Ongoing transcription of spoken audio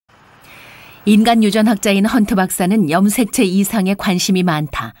인간 유전학자인 헌트 박사는 염색체 이상에 관심이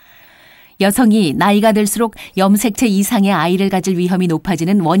많다. 여성이 나이가 들수록 염색체 이상의 아이를 가질 위험이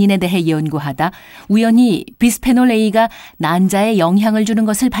높아지는 원인에 대해 연구하다 우연히 비스페놀 A가 난자에 영향을 주는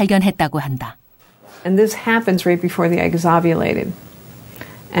것을 발견했다고 한다. And this happens right before the egg is ovulated.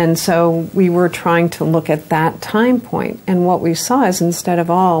 And so we were trying to look at that time point. And what we saw is instead of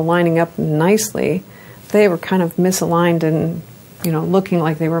all lining up nicely, they were kind of misaligned and, looking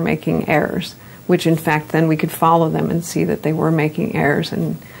like they were making errors, which in fact then we could follow them and see that they were making errors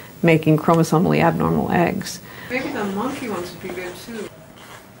and making chromosomally abnormal eggs. Maybe the monkey ones would be good too.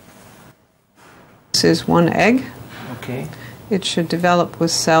 This is one egg. Okay. It should develop with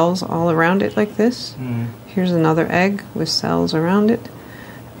cells all around it like this. Here's another egg with cells around it.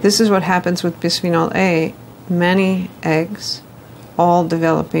 This is what happens with bisphenol A. Many eggs all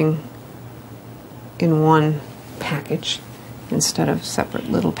developing in one package instead of separate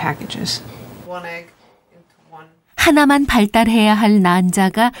little packages. One egg into one. 하나만 발달해야 할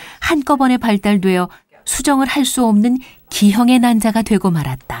난자가 한꺼번에 발달되어 수정을 할 수 없는 기형의 난자가 되고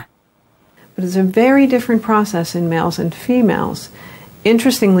말았다. But it's a very different process in males and females.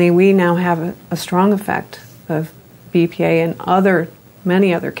 Interestingly, we now have a strong effect of BPA and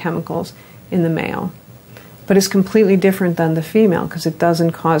many other chemicals in the male. But it's completely different than the female because it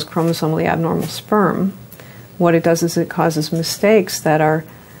doesn't cause chromosomally abnormal sperm. What it does is it causes mistakes that are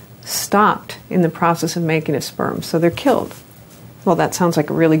stopped in the process of making a sperm. So they're killed. Well, that sounds like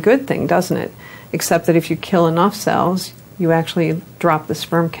a really good thing, doesn't it? Except that if you kill enough cells, you actually drop the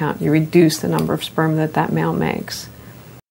sperm count. You reduce the number of sperm that male makes.